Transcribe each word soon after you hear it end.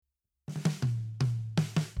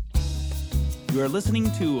You are listening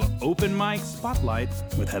to Open Mic Spotlight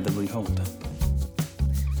with Heather Lee Holt.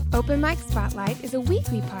 Open Mic Spotlight is a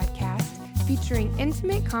weekly podcast featuring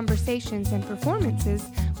intimate conversations and performances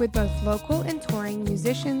with both local and touring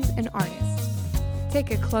musicians and artists.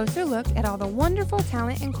 Take a closer look at all the wonderful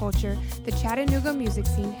talent and culture the Chattanooga music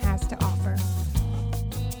scene has to offer.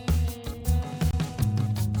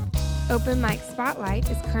 Open Mic Spotlight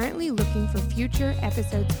is currently looking for future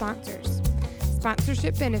episode sponsors.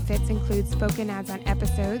 Sponsorship benefits include spoken ads on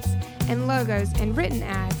episodes and logos and written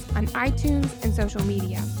ads on iTunes and social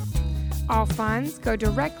media. All funds go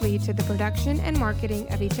directly to the production and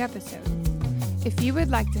marketing of each episode. If you would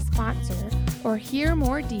like to sponsor or hear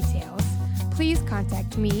more details, please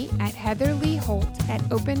contact me at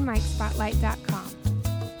heatherleeholt@openmicspotlight.com.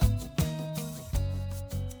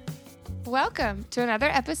 Welcome to another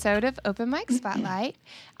episode of Open Mic Spotlight.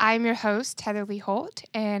 I'm your host, Heather Lee Holt,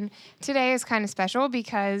 and today is kind of special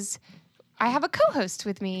because I have a co-host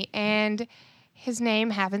with me, and his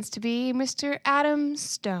name happens to be Mr. Adam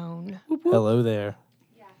Stone. Hello there,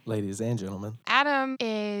 ladies and gentlemen. Adam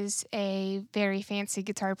is a very fancy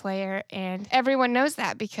guitar player, and everyone knows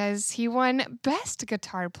that because he won Best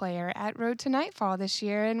Guitar Player at Road to Nightfall this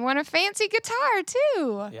year and won a fancy guitar,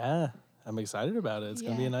 too. Yeah, I'm excited about it. It's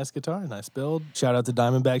going to be a nice guitar, nice build. Shout out to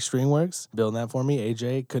Diamondback Stringworks, building that for me.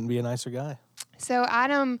 AJ couldn't be a nicer guy. So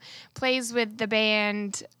Adam plays with the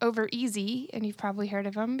band Over Easy, and you've probably heard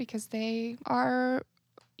of them because they are,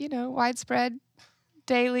 widespread,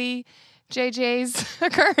 daily JJ's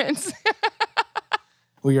occurrence.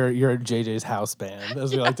 You're JJ's house band,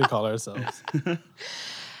 as we like to call ourselves.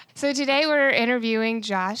 So today we're interviewing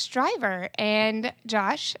Josh Driver. And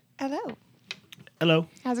Josh, hello. Hello.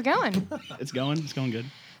 How's it going? It's going good.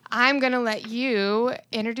 I'm going to let you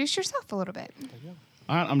introduce yourself a little bit.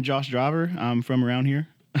 All right, I'm Josh Driver. I'm from around here.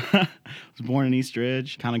 I was born in East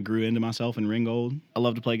Ridge, kind of grew into myself in Ringgold. I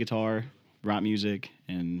love to play guitar, write music,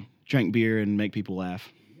 and drink beer and make people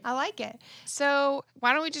laugh. I like it. So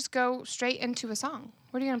why don't we just go straight into a song?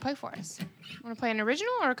 What are you going to play for us? Want to play an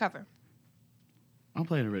original or a cover? I'll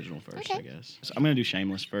play an original first, Okay. I guess. So I'm going to do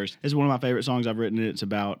Shameless first. This is one of my favorite songs I've written. It's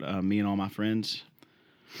about me and all my friends.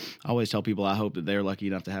 I always tell people I hope that they're lucky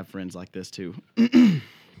enough to have friends like this, too.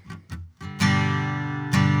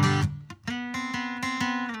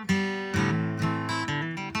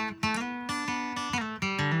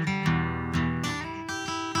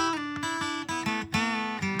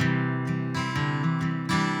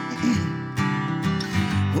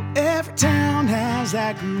 Every town has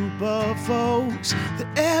that group of folks that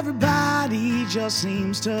everybody just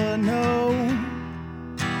seems to know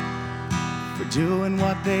for doing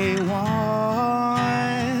what they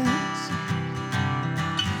want.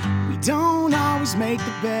 We don't always make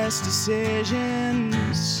the best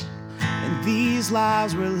decisions in these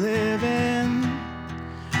lives we're living,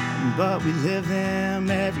 but we live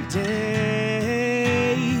them every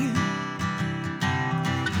day.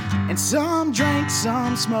 And some drink,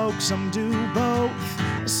 some smoke, some do both.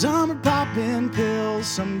 Some are popping pills,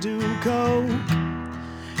 some do coke.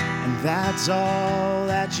 And that's all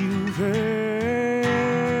that you've heard.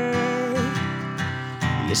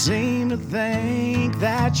 You seem to think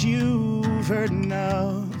that you've heard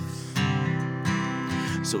enough.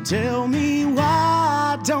 So tell me,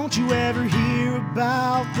 why don't you ever hear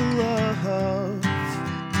about the love?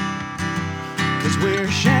 'Cause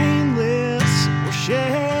we're shameless, we're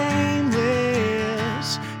shameless,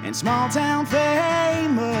 and small town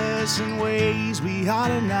famous in ways we ought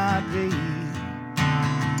to not be.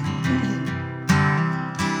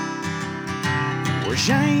 We're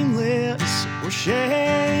shameless, we're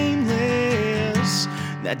shameless.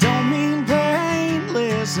 That don't mean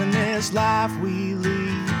painless in this life we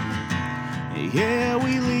lead. Yeah,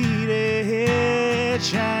 we lead it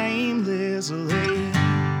shamelessly.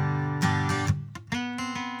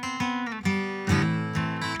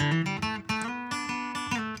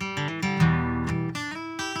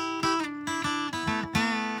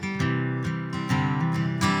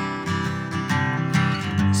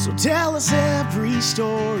 So tell us every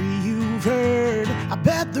story you've heard. I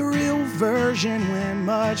bet the real version went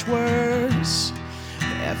much worse.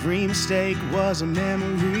 Every mistake was a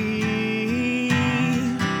memory,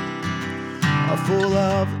 full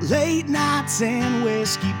of late nights and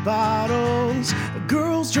whiskey bottles,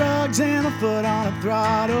 girls, drugs, and a foot on a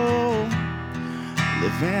throttle,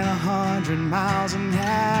 living 100 miles an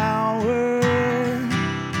hour.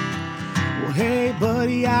 Well, hey,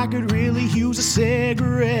 buddy, I could really use a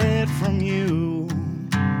cigarette from you.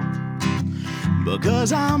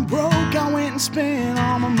 Because I'm broke, I went and spent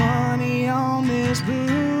all my money on this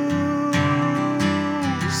booze.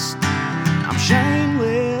 I'm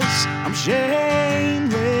shameless, I'm shameless.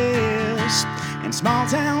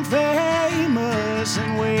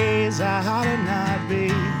 gotta not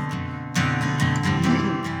be.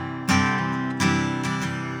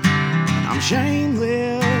 I'm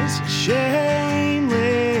shameless, shameless.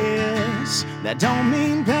 That don't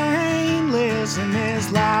mean painless in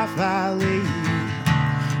this life I lead.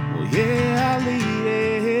 Well, yeah, I lead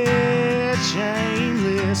it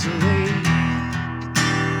shamelessly.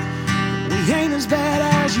 We ain't as bad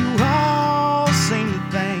as you all seem to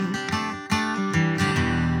think.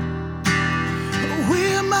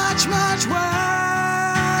 We're much, much worse.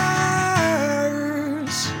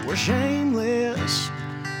 We're shameless,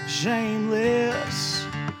 shameless,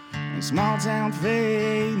 and small town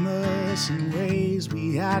famous in ways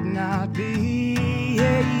we ought not be.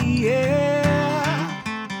 Yeah, yeah.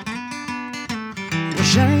 We're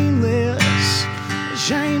shameless,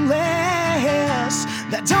 shameless.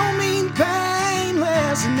 That don't mean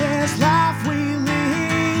painless in this life we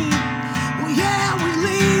lead. Well, yeah, we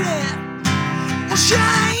lead it. Well,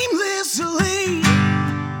 shamelessly.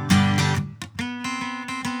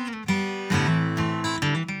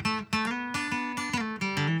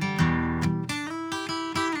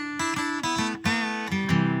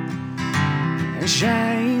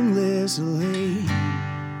 Shamelessly.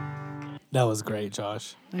 That was great,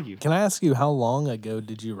 Josh. Thank you. Can I ask you, how long ago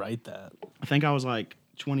did you write that? I think I was like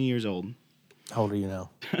 20 years old. How old are you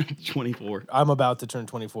now? 24. I'm about to turn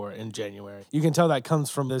 24 in January. You can tell that comes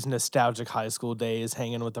from those nostalgic high school days,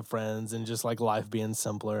 hanging with the friends and just like life being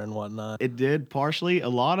simpler and whatnot. It did partially. A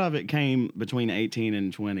lot of it came between 18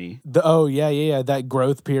 and 20. Yeah. That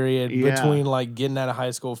growth period Yeah. between like getting out of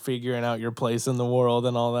high school, figuring out your place in the world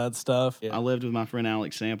and all that stuff. I Yeah. lived with my friend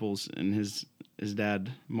Alex Samples and his dad,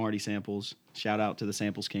 Marty Samples. Shout out to the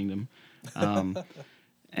Samples Kingdom.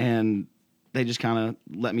 And they just kind of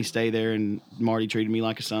let me stay there, and Marty treated me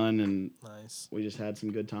like a son, and Nice. we just had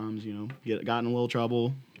some good times, you know. Got in a little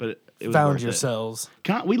trouble, but it was Found worth yourselves.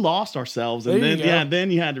 it. We lost ourselves, and There you then go.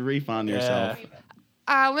 then you had to refund yourself.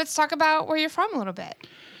 Let's talk about where you're from a little bit.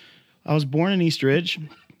 I was born in East Ridge.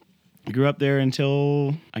 I grew up there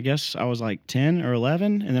until I guess I was like 10 or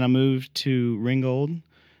 11, and then I moved to Ringgold,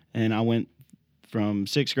 and I went from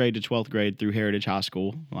 6th grade to 12th grade through Heritage High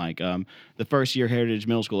School. Like the first year Heritage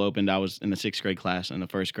Middle School opened, I was in the 6th grade class, and the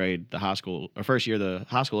first year the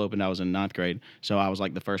high school opened, I was in 9th grade. So I was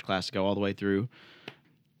like the first class to go all the way through.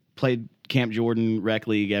 Played Camp Jordan, Rec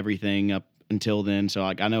League, everything up until then. So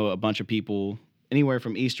like I know a bunch of people anywhere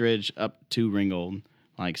from East Ridge up to Ringgold,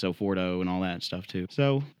 like so Fordo and all that stuff too.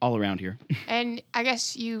 So all around here. And I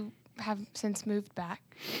guess you have since moved back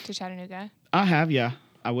to Chattanooga. I have, yeah.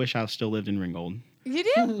 I wish I still lived in Ringgold. You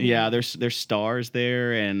do? Yeah, there's stars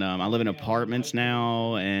there, and I live in apartments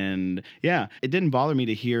now, and yeah, it didn't bother me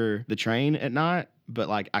to hear the train at night, but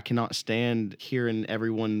like I cannot stand hearing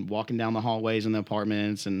everyone walking down the hallways in the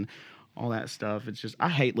apartments and all that stuff. It's just, I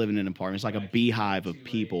hate living in apartments, like a beehive of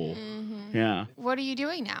people. Mm-hmm. Yeah. What are you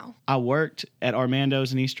doing now? I worked at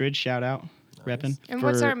Armando's in East Ridge, shout out, repping. And for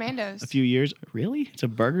what's Armando's? A few years. Really? It's a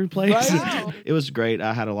burger place? Wow. It was great.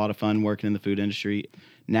 I had a lot of fun working in the food industry.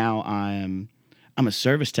 Now I'm a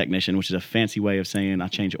service technician, which is a fancy way of saying I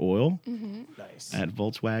change oil Nice. at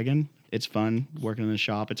Volkswagen. It's fun working in the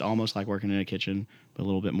shop. It's almost like working in a kitchen, but a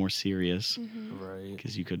little bit more serious Right.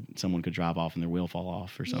 because someone could drive off and their wheel fall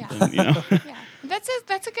off or Yeah. something. You know? Yeah,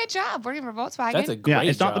 that's a good job working for Volkswagen. That's a great Yeah,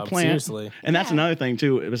 it's job, not the plant. seriously. And that's Yeah. another thing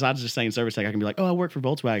too. Besides just saying service tech, I can be like, oh, I work for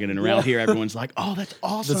Volkswagen, and around here everyone's like, oh, that's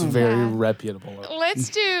awesome. That's very Yeah. reputable. Let's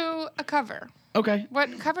do a cover. Okay.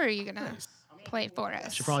 What cover are you gonna play for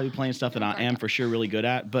us? Should probably be playing stuff that I am for sure really good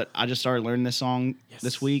at, but I just started learning this song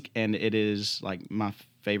this week, and it is like my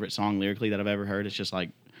favorite song lyrically that I've ever heard. It's just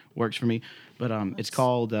like works for me. But it's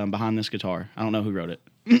called Behind This Guitar. I don't know who wrote it.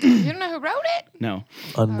 You don't know who wrote it? No,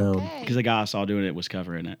 Unknown. Okay. because the guy I saw doing it was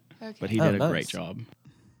covering it, Okay. but he Oh, did a nice. great job.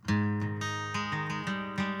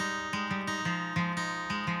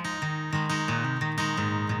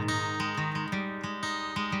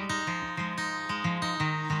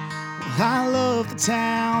 I love the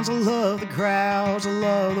towns, I love the crowds, I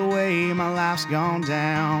love the way my life's gone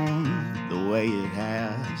down, the way it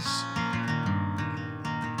has.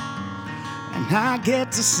 And I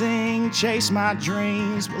get to sing, chase my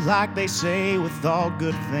dreams, but like they say, with all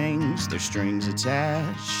good things, there's strings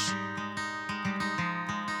attached.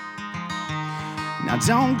 Now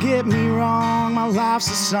don't get me wrong, my life's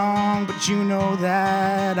a song, but you know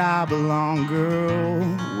that I belong, girl,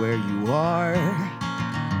 where you are.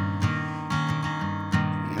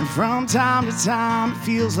 And from time to time, it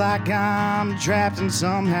feels like I'm trapped and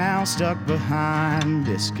somehow stuck behind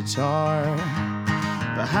this guitar.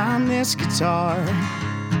 Behind this guitar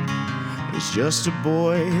is just a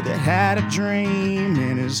boy that had a dream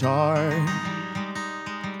in his heart.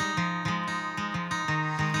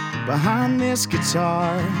 behind this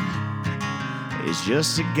guitar is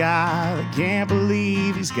just a guy that can't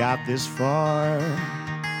believe he's got this far.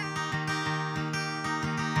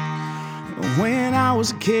 When I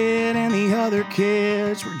was a kid and the other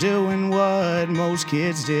kids were doing what most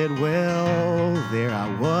kids did, well, there I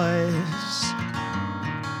was,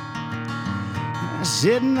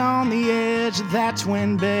 sitting on the edge of that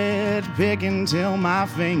twin bed, picking till my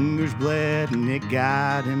fingers bled and it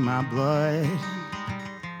got in my blood.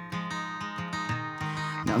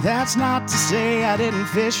 Now that's not to say I didn't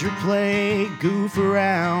fish or play, goof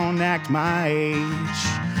around, act my age,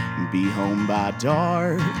 and be home by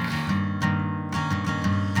dark.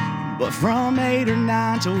 But from 8 or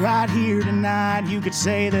 9 till right here tonight, you could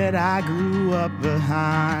say that I grew up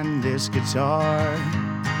behind this guitar.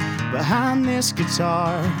 Behind this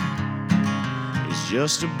guitar is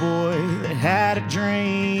just a boy that had a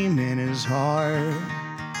dream in his heart.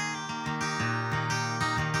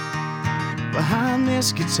 Behind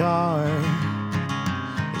this guitar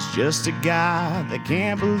is just a guy that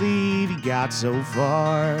can't believe he got so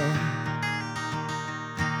far.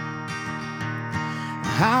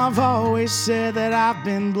 I've always said that I've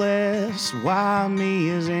been blessed. Why me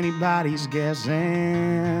is anybody's guess,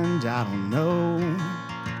 and I don't know.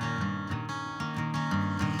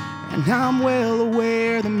 And I'm well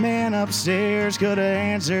aware the man upstairs could have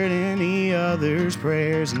answered any other's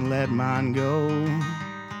prayers and let mine go.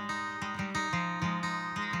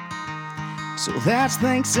 So that's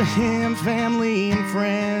thanks to him, family and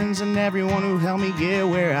friends, and everyone who helped me get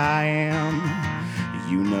where I am.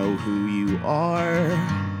 You know who you are.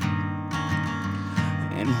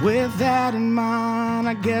 And with that in mind,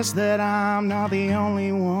 I guess that I'm not the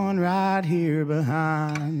only one right here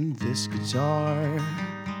behind this guitar.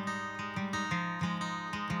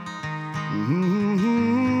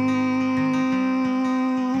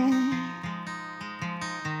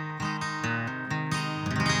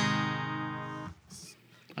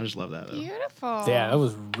 I just love that, though. Beautiful. Yeah, that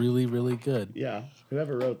was really, really good. Yeah.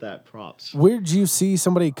 Whoever wrote that, props. Where'd you see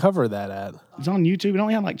somebody cover that at? It's on YouTube. It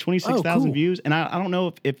only had like 26,000 cool. views. And I don't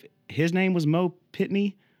know if his name was Mo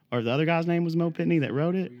Pitney or the other guy's name was Mo Pitney that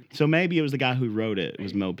wrote it. So maybe it was the guy who wrote it. It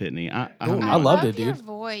was Mo Pitney. I don't know. I loved love it, your dude.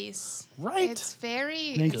 voice. Right? It's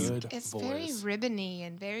very Thank you. Good It's voice. very ribbony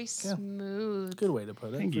and very smooth. Good way to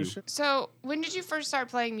put it. Thank for you. Sure. So, when did you first start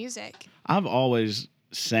playing music? I've always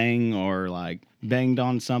sang or like banged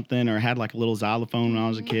on something or had like a little xylophone when I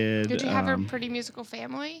was a kid. Did you have a pretty musical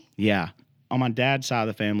family? Yeah. On my dad's side of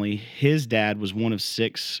the family, his dad was one of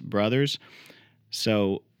 6 brothers.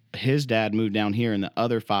 So his dad moved down here and the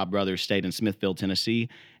other 5 brothers stayed in Smithville, Tennessee.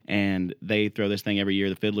 And they throw this thing every year,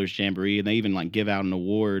 the Fiddler's Jamboree. And they even like give out an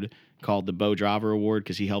award called the Bo Driver Award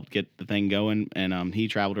because he helped get the thing going. And he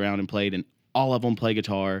traveled around and played, and all of them play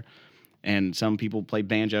guitar. And some people play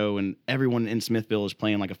banjo, and everyone in Smithville is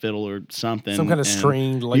playing like a fiddle or something. Some kind of And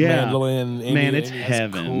stringed, like yeah. mandolin. Man, it's That's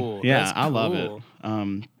heaven. Cool. Yeah, That's I love cool.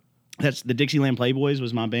 it. That's the Dixieland Playboys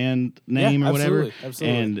was my band name or whatever.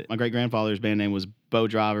 Absolutely. And my great grandfather's band name was Bo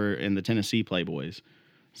Driver and the Tennessee Playboys.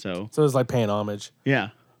 So So it's like paying homage. yeah,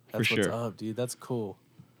 That's for what's sure. up, dude. That's cool.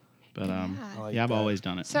 But I like I've that. always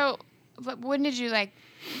done it. So, but when did you like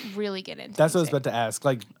really get into That's what I was music? about to ask.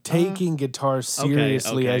 Like taking guitar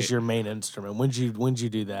seriously okay. as your main instrument. When'd you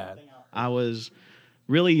do that? I was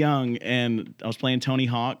really young, and I was playing Tony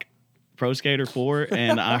Hawk Pro Skater 4,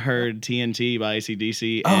 and I heard TNT by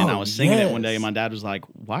AC/DC, and Oh, I was singing it one day, yes. and my dad was like,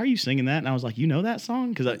 "Why are you singing that?" And I was like, "You know that song?"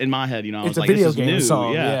 Because in my head, I It's was a like, video "This is game new."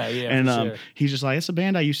 song. Yeah, Yeah, And for sure. he's just like, "It's a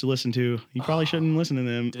band I used to listen to. You probably shouldn't listen to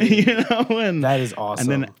them." And That is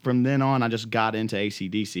awesome. And then from then on, I just got into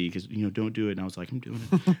AC/DC because don't do it. And I was like, I'm doing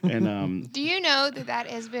it. And Do you know that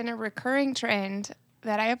has been a recurring trend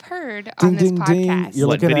that I have heard on this ding, podcast? ding. You're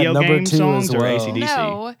What, looking at video number game 2 songs as or well. AC/DC?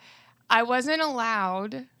 No, I wasn't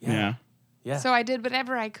allowed, yeah, Yeah. so I did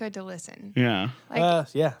whatever I could to listen. yeah. Like,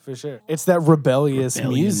 Yeah, for sure. It's that rebellious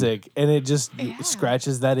Rebellion. music, and it just Yeah.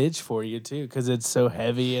 scratches that itch for you too, because it's so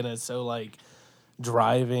heavy and it's so like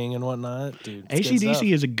driving and whatnot, dude. it's good stuff.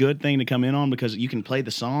 AC/DC is a good thing to come in on because you can play the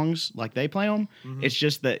songs like they play them. Mm-hmm. It's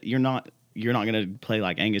just that you're not gonna play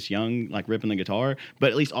like Angus Young, like ripping the guitar, but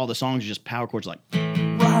at least all the songs are just power chords, like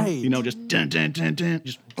right. just dun dun dun dun,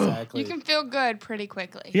 just exactly. you can feel good pretty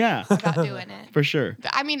quickly. yeah, About doing it. for sure.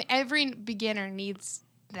 I mean, every beginner needs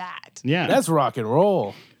that. Yeah, That's rock and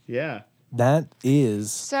roll. yeah. That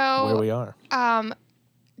is So, where we are.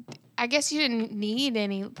 I guess you didn't need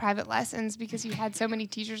any private lessons because you had so many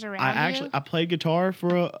teachers around I played guitar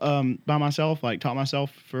for by myself, like taught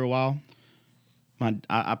myself for a while.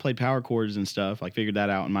 I played power chords and stuff, like figured that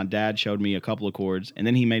out. And my dad showed me a couple of chords, and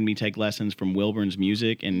then he made me take lessons from Wilburn's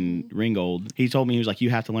Music in Ringgold. He told me, he was like,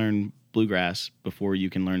 you have to learn bluegrass before you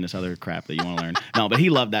can learn this other crap that you want to learn. No, but he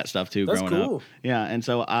loved that stuff too. That's growing cool. up. Yeah, and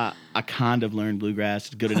so I kind of learned bluegrass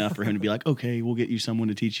good enough for him to be like, okay, we'll get you someone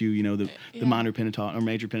to teach you, the minor pentatonic or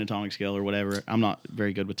major pentatonic scale or whatever. I'm not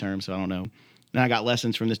very good with terms, so I don't know. Then I got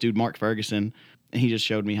lessons from this dude Mark Ferguson, and he just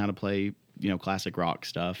showed me how to play, classic rock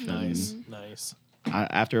stuff. Nice.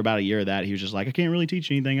 After about a year of that, he was just like, I can't really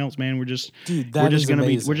teach you anything else, man. We're just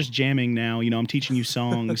amazing. We're just jamming now. I'm teaching you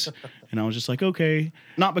songs. And I was just like, okay.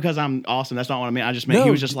 Not because I'm awesome. That's not what I mean. I just meant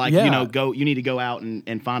he was just like, you need to go out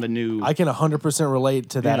and find a new. I can 100%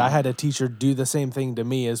 relate to that. Yeah. I had a teacher do the same thing to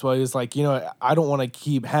me as well. He was like, I don't want to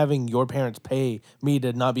keep having your parents pay me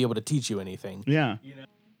to not be able to teach you anything. Yeah.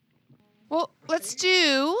 Well, let's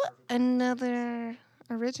do another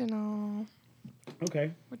original.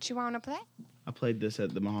 Okay. What you want to play? I played this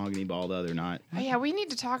at the Mahogany Ball the other night. Oh, yeah, we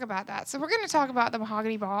need to talk about that. So we're going to talk about the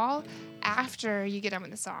Mahogany Ball after you get done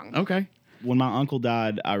with the song. Okay. When my uncle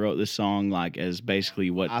died, I wrote this song as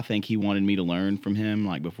basically what I think he wanted me to learn from him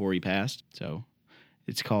before he passed. So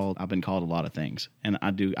it's called I've Been Called a Lot of Things. And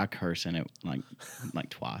I curse in it like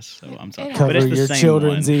twice. So I'm sorry. Cover but it's the your same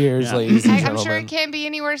children's one. ears, Yeah. ladies and I'm gentlemen. sure it can't be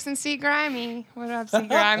any worse than C. Grimy. What up, C.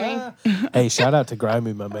 Grimy? Hey, shout out to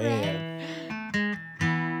Grimy, my man.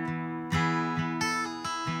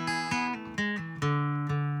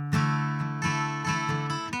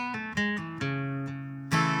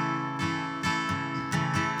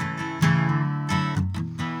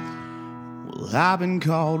 I've been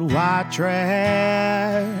called white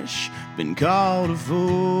trash, been called a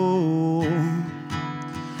fool,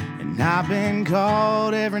 and I've been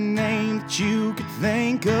called every name that you could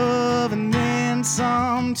think of, and then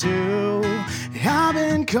some too. I've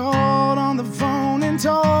been called on the phone and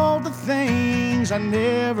told the things I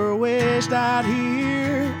never wished I'd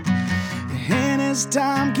hear. And as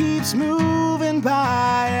time keeps moving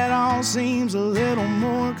by, it all seems a little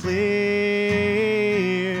more clear.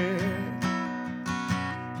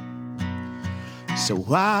 So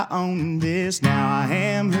I own this now, I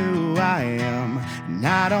am who I am, and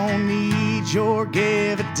I don't need your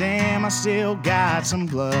give a damn. I still got some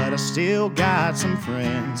blood, I still got some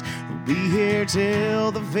friends who'll be here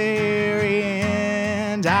till the very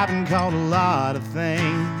end. I've been called a lot of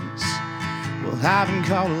things, well, I've been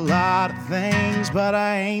called a lot of things, but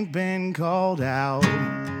I ain't been called out.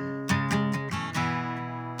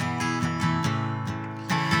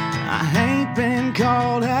 I ain't been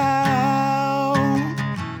called out.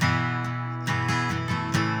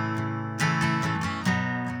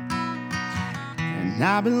 And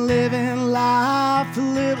I've been living life a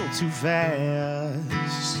little too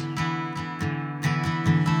fast.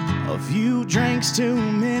 A few drinks too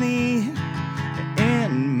many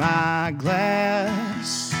in my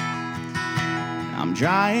glass. I'm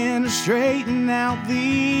trying to straighten out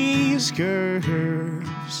these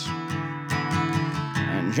curves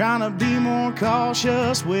and trying to be more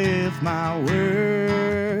cautious with my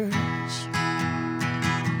words.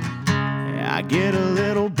 I get a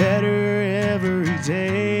little better every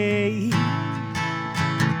day.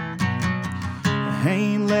 I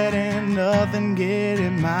ain't letting nothing get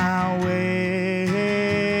in my way.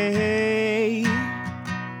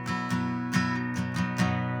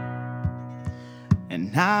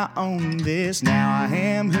 And I own this now, I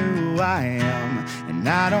am who I am, and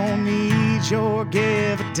I don't need your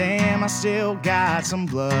give a damn. I still got some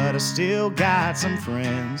blood, I still got some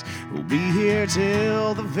friends who'll be here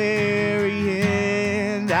till the very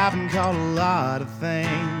end. I've been called a lot of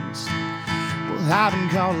things, well, I've been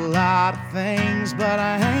called a lot of things, but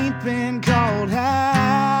I ain't been called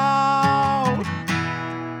out.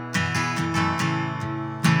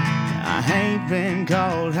 I ain't been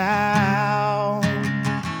called out.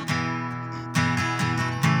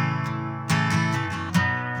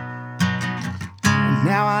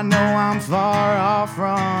 Now I know I'm far off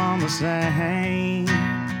from the same.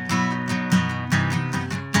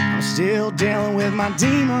 I'm still dealing with my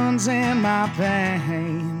demons and my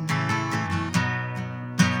pain,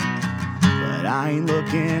 but I ain't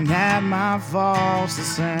looking at my faults the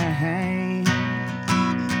same.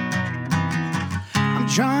 I'm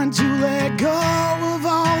trying to let go of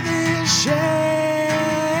all this shame.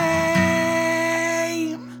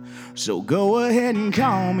 So go ahead and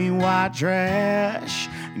call me white trash,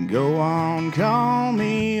 and go on, call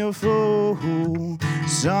me a fool.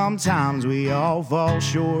 Sometimes we all fall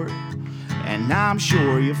short, and I'm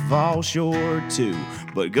sure you fall short too.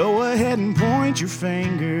 But go ahead and point your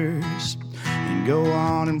fingers, and go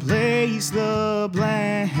on and place the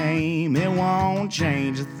blame. It won't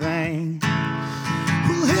change a thing.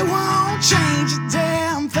 it won't change a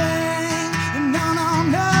damn thing. No, no,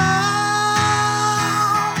 no.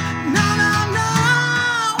 No, no, no.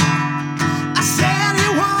 I said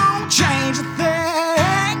it won't change a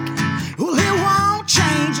thing. Well, it won't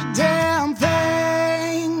change a damn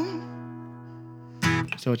thing.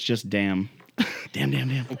 So it's just damn.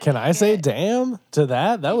 Damn. Can I say damn to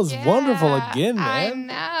that? That was wonderful again, I man.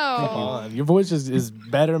 know. Come on. Your voice is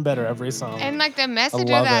better and better every song. And like the message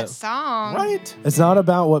love of that it. song. Right? It's not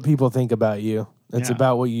about what people think about you. It's Yeah.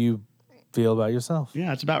 about what you feel about yourself.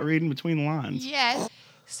 Yeah, it's about reading between the lines. Yes.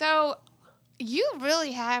 So you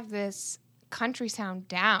really have this country sound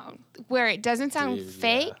down where it doesn't sound Dude,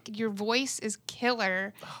 fake. Your voice is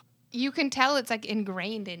killer. You can tell it's like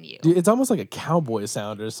ingrained in you. Dude, it's almost like a cowboy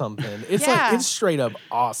sound or something. It's Yeah. like, it's straight up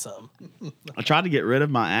awesome. I tried to get rid of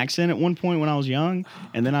my accent at one point when I was young,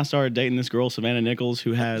 and then I started dating this girl, Savannah Nichols,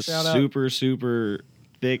 who has Shout out. super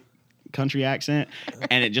thick country accent,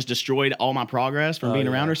 and it just destroyed all my progress from Oh, being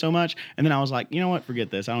around yeah. her so much. And then I was like, you know what? Forget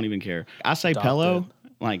this. I don't even care. I say Adopt pillow,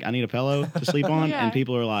 it. like I need a pillow to sleep on, Yeah. and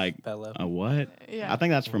people are like, Pillow. a what? Yeah. I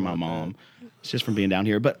think that's from my mom. It's just from being down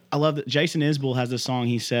here. But I love that Jason Isbell has this song.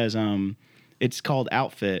 He says, it's called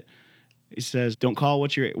Outfit. He says, don't call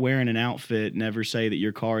what you're wearing an outfit. Never say that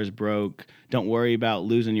your car is broke. Don't worry about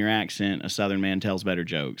losing your accent. A Southern man tells better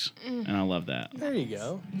jokes. And I love that. There you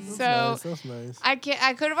go. That's So, nice. That's nice. I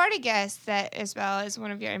could have already guessed that Isabel is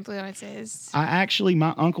one of your influences.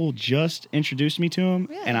 My uncle just introduced me to him,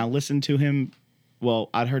 Really? and I listened to him. Well,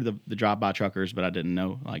 I'd heard the Drive-By Truckers, but I didn't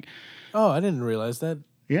know. Like, Oh, I didn't realize that.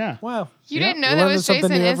 yeah. Wow. You Yeah. didn't know You're that learning was something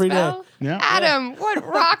Jason new every day. Isbell? Yeah. Adam, what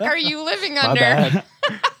rock are you living My under? bad.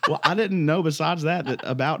 Well, I didn't know besides that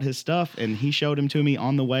about his stuff, and he showed him to me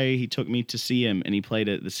on the way. He took me to see him, and he played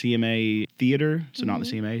at the CMA Theater, so not the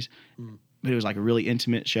CMAs. But it was like a really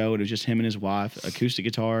intimate show. It was just him and his wife, acoustic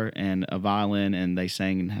guitar and a violin, and they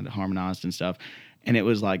sang and had harmonized and stuff. And it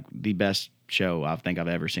was like the best show I think I've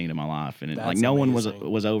ever seen in my life. And That's no one amazing.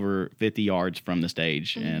 was over 50 yards from the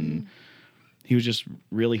stage, and he was just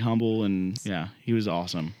really humble, and yeah, he was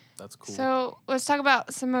awesome. That's cool. So let's talk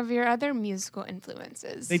about some of your other musical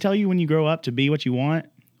influences. They tell you when you grow up to be what you want.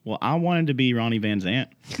 Well, I wanted to be Ronnie Van Zant.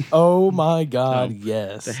 Oh my God, So,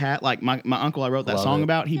 yes. The hat, like my uncle I wrote that Love song it.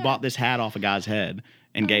 about, he bought this hat off a guy's head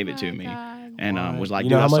and gave it to my me. God. And What? was like,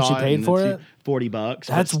 You know dude, how I much saw you paid and for it's it? $40. but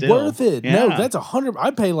That's still. worth it. Yeah. No, that's 100.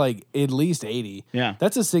 I'd pay like at least 80. Yeah.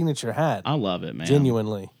 That's a signature hat. I love it, man.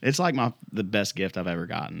 Genuinely. It's like the best gift I've ever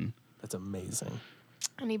gotten. That's amazing.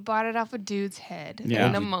 And he bought it off a dude's head Yeah.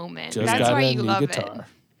 in a moment. Just That's got why a you new love guitar.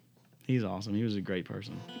 He's awesome. He was a great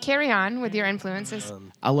person. it. Carry on with your influences.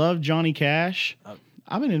 I love Johnny Cash.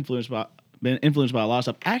 I've been influenced by a lot of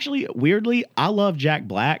stuff. Actually, weirdly, I love Jack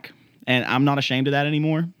Black, and I'm not ashamed of that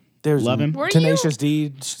anymore. There's Love him. Were you- Tenacious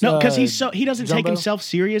D. No, because he doesn't take Jumbo? himself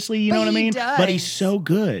seriously. You But know what I he mean? But he's does. so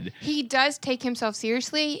good. He does take himself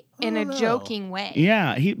seriously in a don't know. joking way.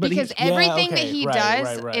 Yeah, Because he's everything that okay, he right,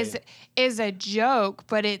 does right. is a joke,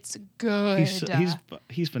 but it's good.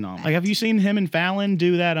 he's phenomenal. Like, have you seen him and Fallon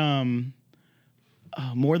do that?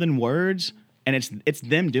 More Than Words, and it's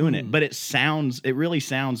them doing it, but it really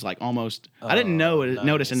sounds like almost. I didn't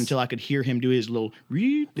notice it until I could hear him do his little.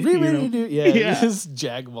 Yeah, just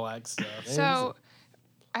Jack Black stuff. So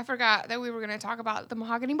I forgot that we were going to talk about the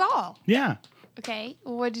Mahogany Ball. Yeah. Okay,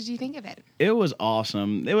 what did you think of it? It was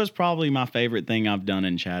awesome. It was probably my favorite thing I've done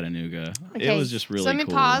in Chattanooga. It was just really So let me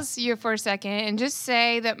cool. pause you for a second and just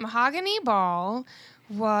say that Mahogany Ball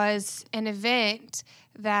was an event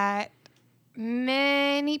that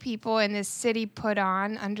many people in this city put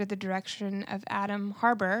on under the direction of Adam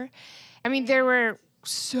Harbor. I mean, there were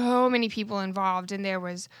so many people involved, and there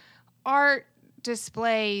was art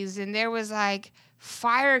displays, and there was like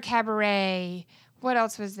fire cabaret. What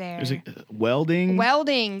else was there? It was like welding.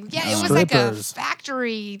 Welding. Yeah, it was like a Strippers.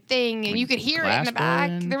 factory thing, and you could hear it in the glass back.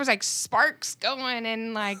 blowing. There was like sparks going,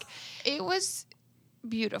 and like it was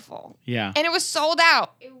beautiful. Yeah. And it was sold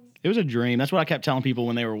out. It was a dream. That's what I kept telling people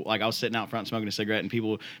when they were like, I was sitting out front smoking a cigarette, and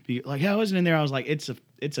people would be like, "Yeah, I wasn't in there." I was like, "It's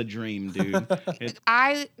a dream, dude."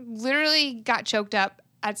 I literally got choked up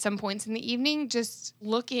at some points in the evening just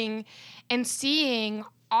looking and seeing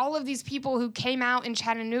all of these people who came out in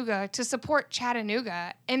Chattanooga to support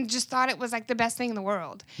Chattanooga and just thought it was like the best thing in the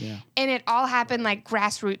world. Yeah. And it all happened like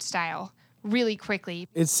grassroots style really quickly.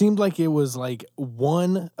 It seemed like it was like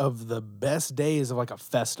one of the best days of like a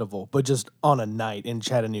festival, but just on a night in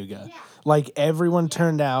Chattanooga. Like everyone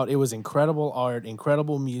turned out. It was incredible art,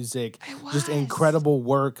 incredible music, just was. incredible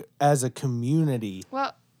work as a community.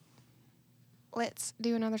 Well, let's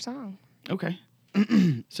do another song. Okay.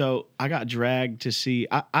 So I got dragged to see.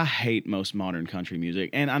 I hate most modern country music,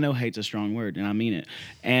 and I know hate's a strong word, and I mean it.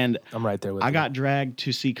 And I'm right there with I you. got dragged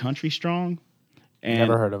to see Country Strong. And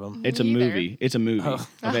Never heard of them. It's a Me either. movie. It's a movie. Oh.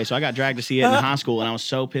 Okay, so I got dragged to see it in high school, and I was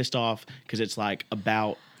so pissed off because it's like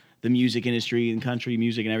about the music industry and country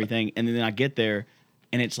music and everything. And then I get there,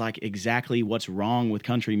 and it's like exactly what's wrong with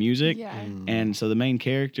country music. Yeah. And so the main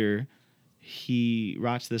character, he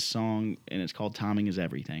writes this song, and it's called "Timing Is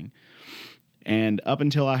Everything." And up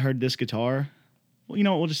until I heard this guitar, well, you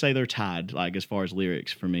know what? We'll just say they're tied, like as far as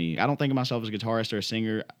lyrics for me. I don't think of myself as a guitarist or a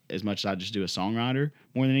singer as much as I just do a songwriter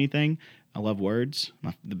more than anything. I love words.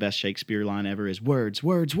 The best Shakespeare line ever is "words,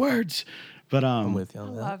 words, words." But I'm with you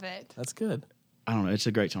on that. Love it. That's good. I don't know. It's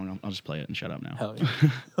a great song. I'll just play it and shut up now. Hell yeah.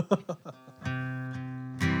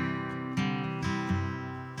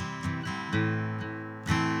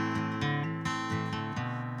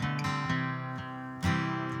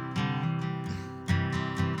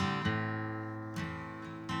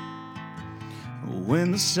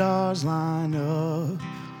 When the stars line up,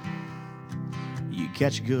 you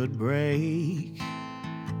catch a good break.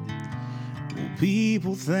 Well,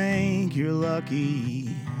 people think you're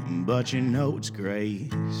lucky, but you know it's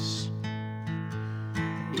grace.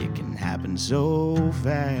 It can happen so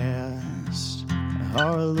fast,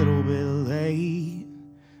 or a little bit late.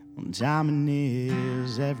 When timing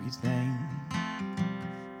is everything.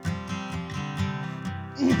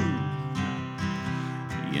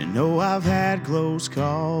 You know I've had close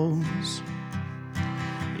calls.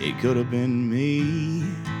 It could have been me.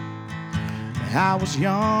 I was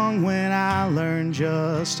young when I learned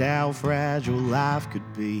just how fragile life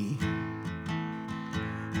could be.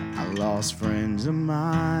 I lost friends of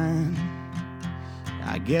mine.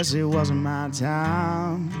 I guess it wasn't my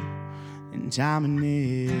time. And timing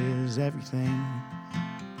is everything.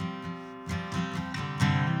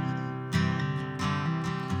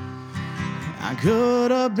 I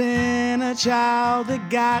could have been a child that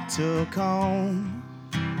got took home,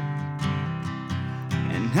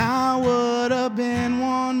 and I would have been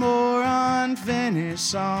one more unfinished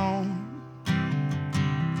song.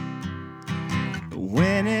 But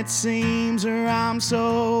when it seems I'm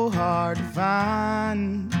so hard to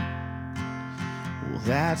find, well,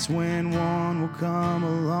 that's when one will come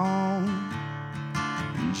along,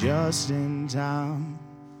 just in time.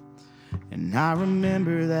 And I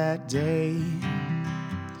remember that day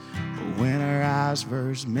when our eyes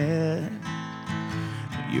first met.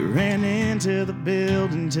 You ran into the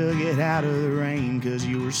building to get out of the rain 'cause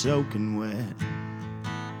you were soaking wet.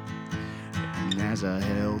 And as I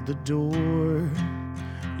held the door,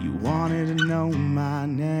 you wanted to know my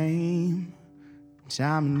name.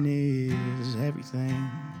 Timing is everything.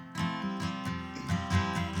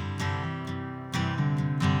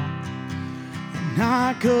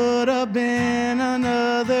 I could have been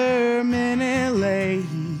another minute late.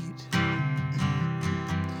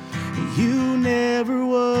 You never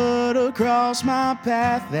would have crossed my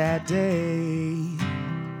path that day.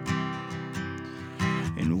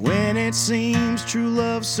 And when it seems true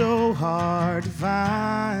love's so hard to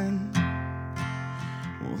find,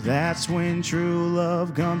 well, that's when true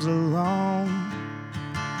love comes along,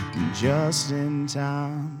 just in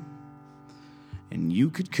time. And you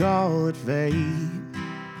could call it fate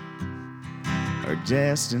or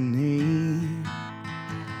destiny.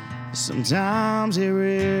 Sometimes it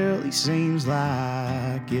really seems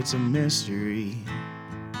like it's a mystery.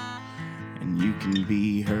 And you can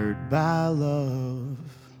be hurt by love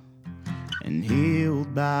and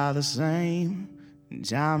healed by the same. And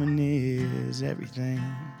timing is everything.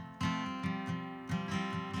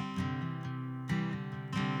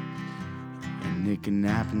 And it can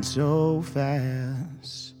happen so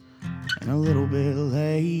fast and a little bit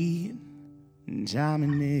late. And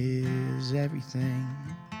timing is everything.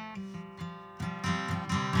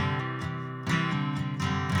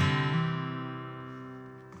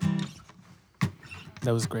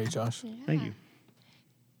 That was great, Josh. Thank you.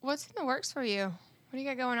 What's in the works for you? What do you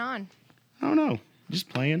got going on? I don't know. Just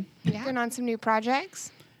playing. Yeah. Working on some new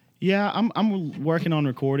projects? Yeah, I'm working on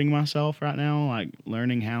recording myself right now, like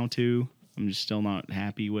learning how to. I'm just still not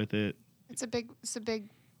happy with it. It's a big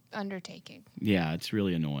undertaking. Yeah, it's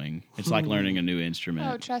really annoying. It's like learning a new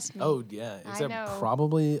instrument. Oh, trust me. Oh, yeah. I Except know.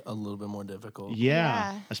 probably a little bit more difficult.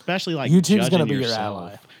 Yeah, Yeah. especially like YouTube's gonna judging be your yourself.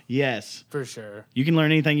 ally. Yes, For sure. you can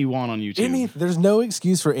learn anything you want on YouTube. There's no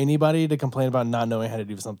excuse for anybody to complain about not knowing how to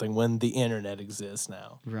do something when the internet exists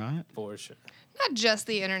now. Right? For sure. Not just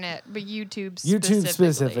the internet, but YouTube YouTube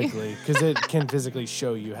specifically, because it can physically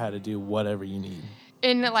show you how to do whatever you need.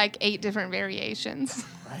 In like 8 different variations.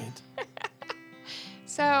 Right.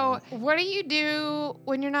 So, what do you do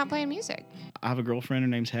when you're not playing music? I have a girlfriend. Her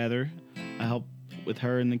name's Heather. I help with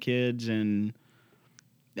her and the kids. And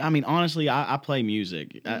I mean, honestly, I play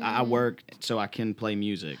music. I work so I can play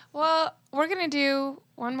music. Well, we're going to do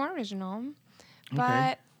one more original,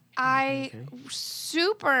 but I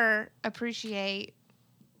super appreciate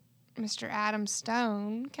Mr. Adam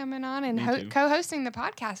Stone coming on and co-hosting the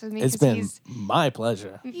podcast with me. It's been my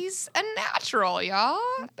pleasure. He's a natural, y'all.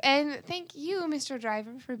 And thank you, Mr.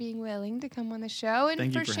 Driver, for being willing to come on the show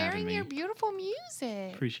and for sharing your beautiful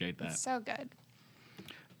music. Appreciate that. It's so good.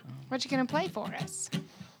 What you going to play for us?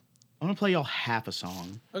 I'm going to play y'all half a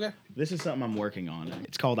song. Okay. This is something I'm working on.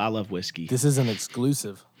 It's called I Love Whiskey. This is an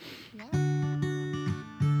exclusive. Yeah.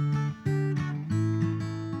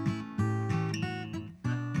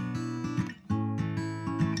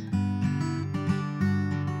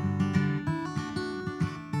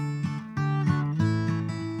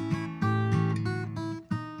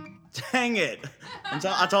 Dang it.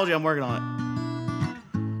 I told you I'm working on it.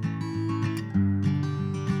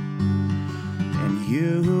 And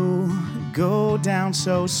you go down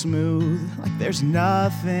so smooth, like there's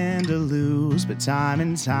nothing to lose, but time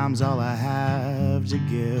and time's all I have to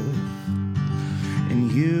give.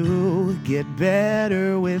 And you get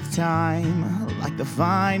better with time, like the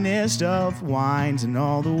finest of wines in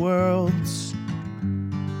all the worlds.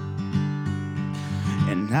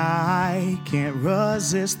 And I can't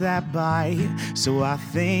resist that bite, so I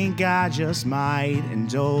think I just might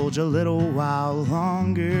indulge a little while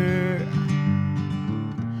longer.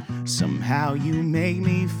 Somehow you make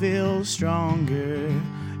me feel stronger,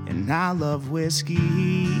 and I love whiskey,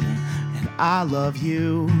 and I love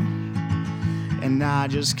you. And I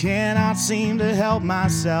just cannot seem to help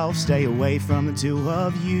myself stay away from the two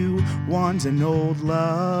of you. One's an old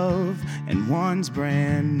love, and one's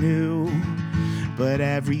brand new. But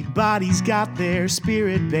everybody's got their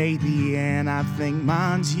spirit, baby, and I think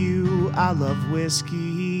mine's you. I love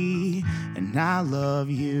whiskey, and I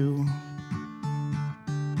love you.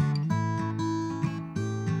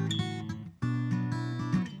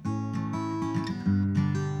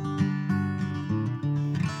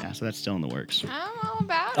 Yeah, so that's still in the works. I'm all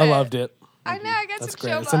about it. I loved it. I know, I got That's some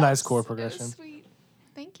great. show It's a nice buffs. chord progression. It was sweet.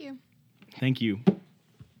 Thank you. Thank you.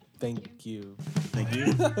 Thank you. Thank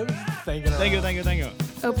you. Thank you.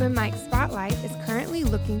 Open Mic Spotlight is currently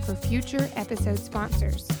looking for future episode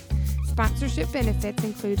sponsors. Sponsorship benefits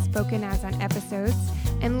include spoken ads on episodes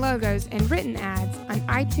and logos and written ads on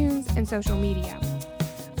iTunes and social media.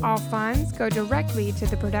 All funds go directly to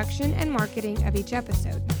the production and marketing of each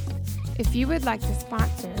episode. If you would like to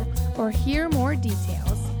sponsor or hear more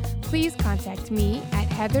details, please contact me at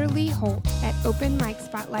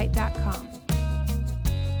heatherleeholt@openmicspotlight.com.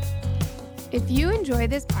 If you enjoy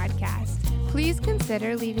this podcast, please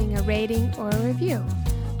consider leaving a rating or a review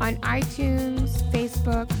on iTunes,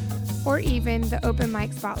 Facebook, or even the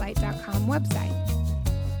openmicspotlight.com website.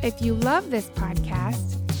 If you love this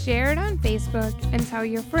podcast, share it on Facebook and tell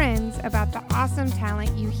your friends about the awesome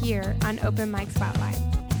talent you hear on Open Mic Spotlight.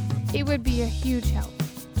 It would be a huge help.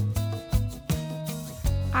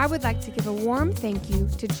 I would like to give a warm thank you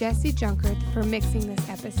to Jesse Junkert for mixing this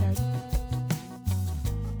episode.